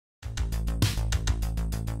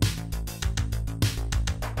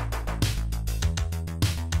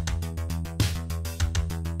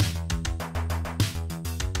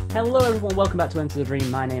Hello everyone, welcome back to Enter the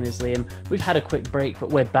Dream. My name is Liam. We've had a quick break, but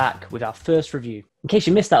we're back with our first review. In case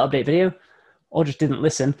you missed that update video, or just didn't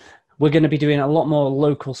listen, we're going to be doing a lot more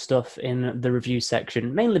local stuff in the review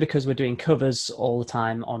section, mainly because we're doing covers all the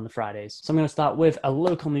time on the Fridays. So I'm going to start with a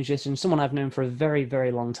local musician, someone I've known for a very,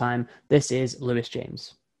 very long time. This is Lewis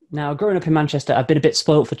James. Now, growing up in Manchester, I've been a bit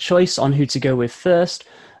spoilt for choice on who to go with first,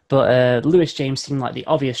 but Lewis James seemed like the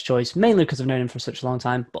obvious choice, mainly because I've known him for such a long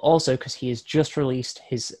time, but also because he has just released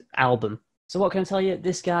his album. So what can I tell you?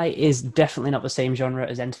 This guy is definitely not the same genre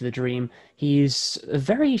as Enter the Dream. He's a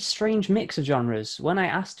very strange mix of genres. When I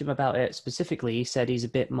asked him about it specifically, he said he's a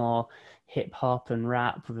bit more hip-hop and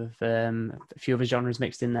rap with a few other genres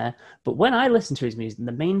mixed in there. But when I listen to his music,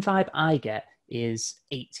 the main vibe I get is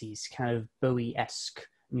 80s, kind of Bowie-esque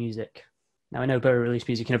music. Now, I know Bowie released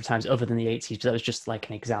music in other times other than the 80s, but that was just like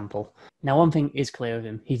an example. Now, one thing is clear of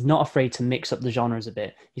him. He's not afraid to mix up the genres a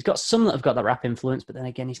bit. He's got some that have got that rap influence, but then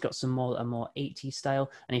again, he's got some a more 80s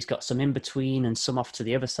style, and he's got some in between and some off to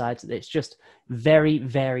the other side. It's just very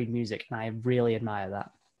varied music, and I really admire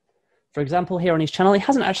that. For example, here on his channel, he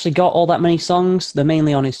hasn't actually got all that many songs. They're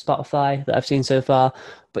mainly on his Spotify that I've seen so far.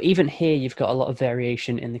 But even here, you've got a lot of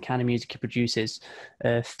variation in the kind of music he produces.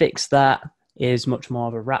 Fix That is much more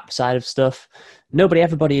of a rap side of stuff. Nobody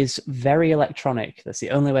Everybody is very electronic. That's the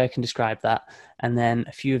only way I can describe that. And then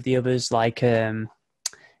a few of the others like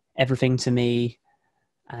Everything to Me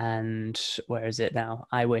and where is it now?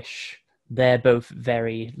 I Wish. They're both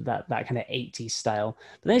very that kind of 80s style.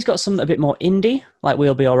 But then he's got some a bit more indie, like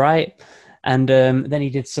We'll Be Alright. And then he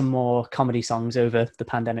did some more comedy songs over the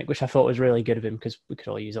pandemic, which I thought was really good of him because we could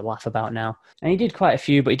all use a laugh about now. And he did quite a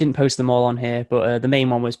few, but he didn't post them all on here. But the main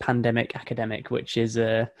one was Pandemic Academic, which is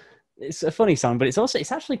it's a funny song, but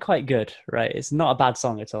it's actually quite good, right? It's not a bad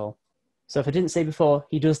song at all. So if I didn't say before,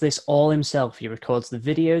 he does this all himself. He records the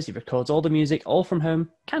videos, he records all the music, all from home,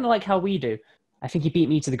 kind of like how we do. I think he beat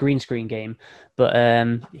me to the green screen game, but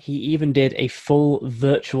he even did a full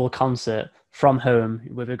virtual concert from home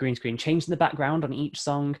with a green screen, changing the background on each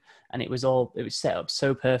song, and it was set up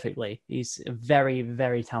so perfectly. He's a very,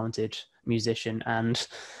 very talented musician, and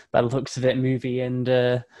by the looks of it, movie and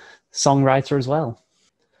songwriter as well.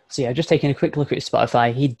 So yeah, just taking a quick look at his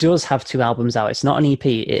Spotify, he does have 2 albums out. It's not an EP,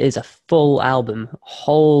 it is a full album, a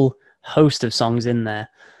whole host of songs in there.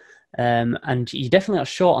 And you're definitely not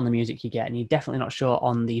short on the music you get, and you're definitely not short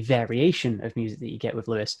on the variation of music that you get with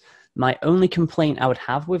Lewis. My only complaint I would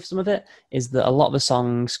have with some of it is that a lot of the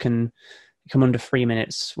songs can come under 3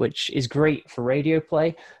 minutes, which is great for radio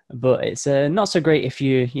play, but it's not so great if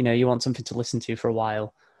you want something to listen to for a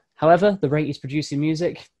while. However, the rate he's producing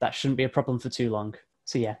music, that shouldn't be a problem for too long.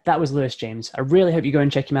 So yeah, that was Lewis James. I really hope you go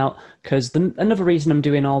and check him out, because another reason I'm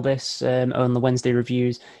doing all this on the Wednesday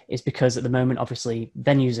reviews is because at the moment, obviously,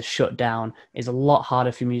 venues are shut down. It's a lot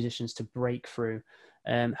harder for musicians to break through.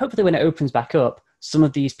 Hopefully when it opens back up, some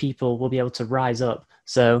of these people will be able to rise up.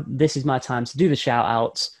 So this is my time to do the shout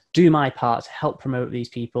outs, do my part to help promote these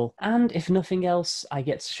people. And if nothing else, I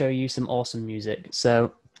get to show you some awesome music.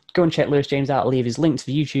 So go and check Lewis James out. I'll leave his link to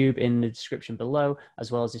the YouTube in the description below,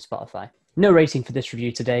 as well as his Spotify. No rating for this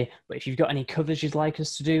review today, but if you've got any covers you'd like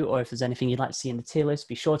us to do, or if there's anything you'd like to see in the tier list,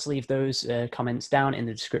 be sure to leave those comments down in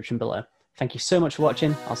the description below. Thank you so much for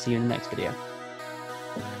watching. I'll see you in the next video.